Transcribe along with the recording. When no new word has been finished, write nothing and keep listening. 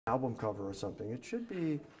album cover or something. It should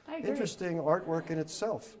be I agree. interesting artwork in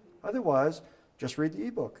itself. Otherwise, just read the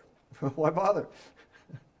ebook. Why bother?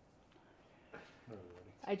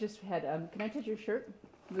 I just had, can I touch your shirt?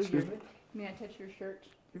 Excuse me? May I touch your shirt?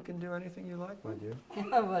 You can do anything you like, my dear.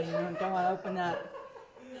 Well, you don't want to open that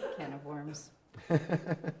can of worms. I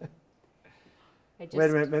just, Wait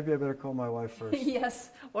a minute, maybe I better call my wife first.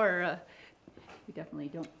 Yes, or we definitely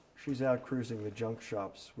don't. She's out cruising the junk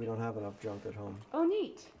shops. We don't have enough junk at home. Oh,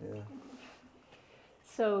 neat. Yeah.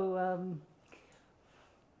 So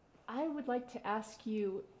I would like to ask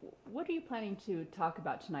you, what are you planning to talk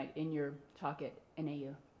about tonight in your talk at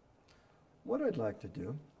NAU? What I'd like to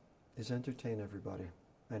do is entertain everybody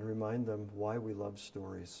and remind them why we love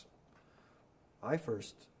stories. I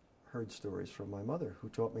first heard stories from my mother, who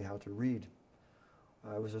taught me how to read.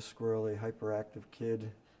 I was a squirrely, hyperactive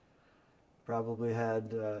kid, probably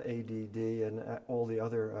had ADD and all the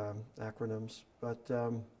other acronyms, but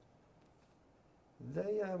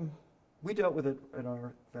we dealt with it in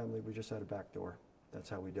our family. We just had a back door. That's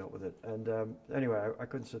how we dealt with it. And anyway, I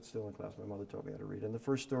couldn't sit still in class. My mother taught me how to read, and the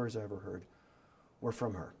first stories I ever heard were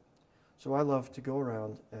from her. So I love to go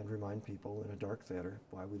around and remind people in a dark theater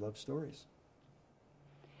why we love stories.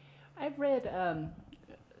 I've read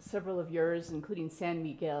several of yours, including San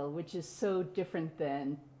Miguel, which is so different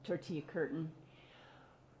than Tortilla Curtain.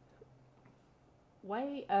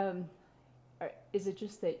 Why is it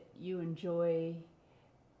just that you enjoy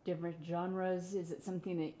different genres? Is it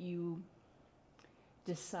something that you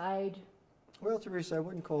decide? Well, Teresa, I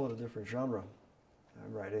wouldn't call it a different genre.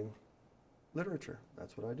 I'm writing literature.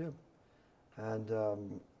 That's what I do. And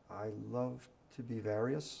I love to be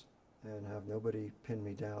various and have nobody pin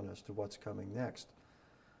me down as to what's coming next.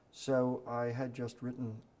 So I had just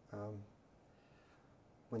written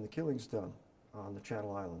When the Killing's Done on the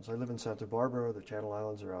Channel Islands. I live in Santa Barbara. The Channel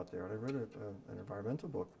Islands are out there. And I read an environmental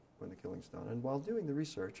book, When the Killing's Done. And while doing the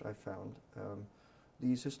research, I found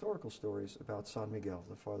these historical stories about San Miguel,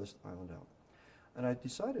 the farthest island out. And I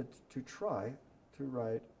decided to try to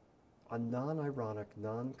write a non-ironic,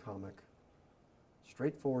 non-comic,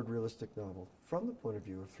 straightforward, realistic novel from the point of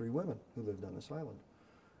view of three women who lived on this island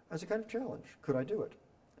as a kind of challenge. Could I do it?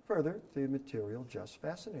 Further, the material just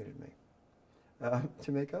fascinated me.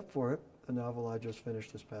 To make up for it, the novel I just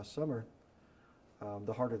finished this past summer,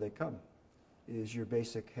 The Harder They Come, is your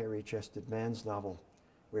basic hairy-chested man's novel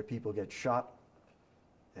where people get shot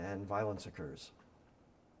and violence occurs.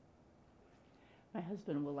 My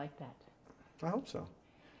husband will like that. I hope so.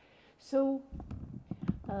 So,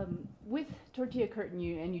 with Tortilla Curtain,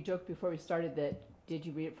 you joked before we started that, did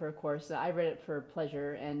you read it for a course? I read it for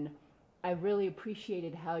pleasure, and I really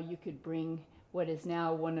appreciated how you could bring what is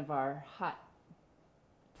now one of our hot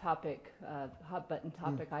button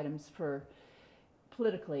topic items for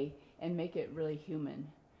politically, and make it really human.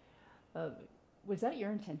 Was that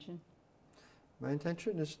your intention? My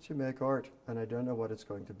intention is to make art, and I don't know what it's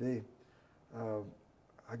going to be.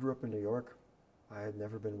 I grew up in New York. I had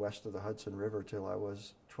never been west of the Hudson River till I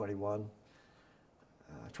was 21.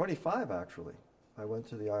 25, actually. I went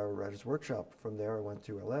to the Iowa Writers Workshop. From there, I went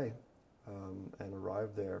to LA and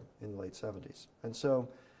arrived there in the late 70s. And so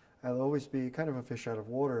I'll always be kind of a fish out of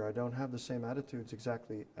water. I don't have the same attitudes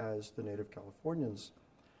exactly as the native Californians.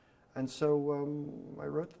 And so I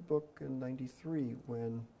wrote the book in '93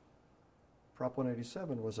 when Prop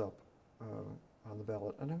 187 was up on the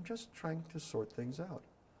ballot, and I'm just trying to sort things out.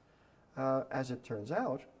 As it turns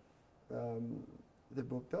out, the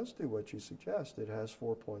book does do what you suggest. It has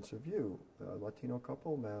 4 points of view, Latino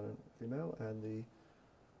couple, man and female, and the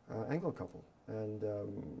Anglo couple. And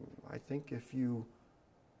I think if you,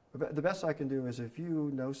 the best I can do is if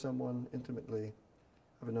you know someone intimately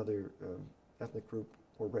of another ethnic group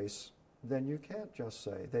or race, then you can't just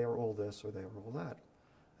say they are all this or they are all that.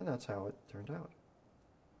 And that's how it turned out.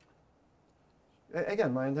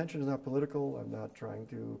 Again, my intention is not political. I'm not trying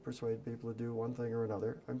to persuade people to do one thing or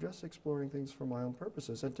another. I'm just exploring things for my own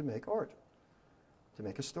purposes and to make art, to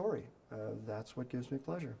make a story. That's what gives me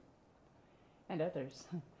pleasure. And others.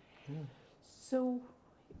 Yeah. So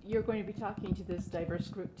you're going to be talking to this diverse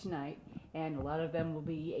group tonight, and a lot of them will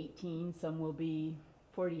be 18, some will be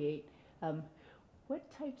 48.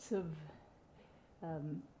 What types of,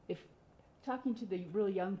 if talking to the real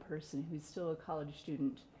young person who's still a college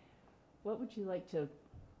student, what would you like to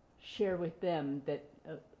share with them that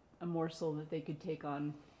a morsel that they could take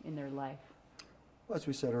on in their life? Well, as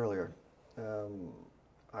we said earlier,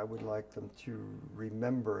 I would like them to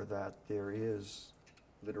remember that there is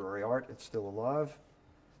literary art. It's still alive,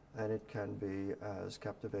 and it can be as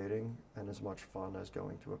captivating and as much fun as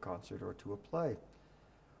going to a concert or to a play,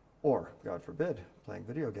 or, God forbid, playing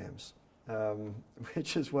video games. um,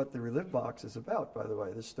 which is what the Relive Box is about, by the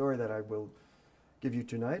way. The story that I will give you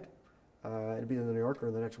tonight, it'll be in the New Yorker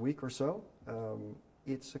in the next week or so.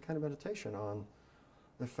 It's a kind of meditation on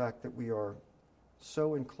the fact that we are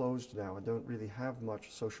so enclosed now and don't really have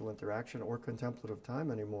much social interaction or contemplative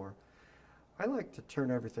time anymore. I like to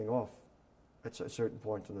turn everything off at a certain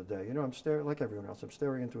point in the day. You know, I'm staring, like everyone else, I'm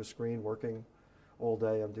staring into a screen, working all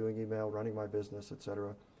day, I'm doing email, running my business,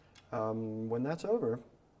 etc. When that's over,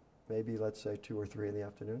 maybe let's say 2 or 3 in the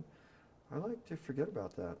afternoon, I like to forget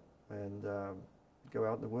about that and go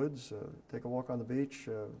out in the woods, take a walk on the beach,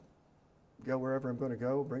 go wherever I'm going to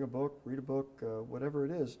go, bring a book, read a book, whatever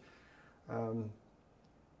it is,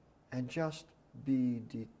 and just be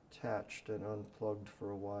detached and unplugged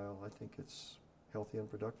for a while. I think it's healthy and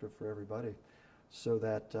productive for everybody, so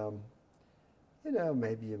that you know,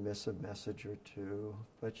 maybe you miss a message or two,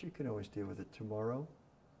 but you can always deal with it tomorrow.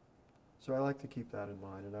 So I like to keep that in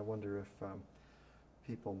mind, and I wonder if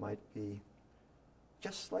people might be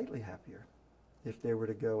just slightly happier if they were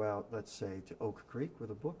to go out, let's say, to Oak Creek with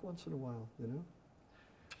a book once in a while, you know?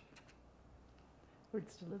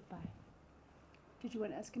 Words to live by. Did you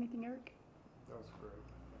want to ask anything, Eric? That was great.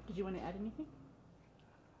 Did you want to add anything?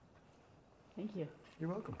 Thank you. You're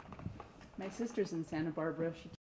welcome. My sister's in Santa Barbara. She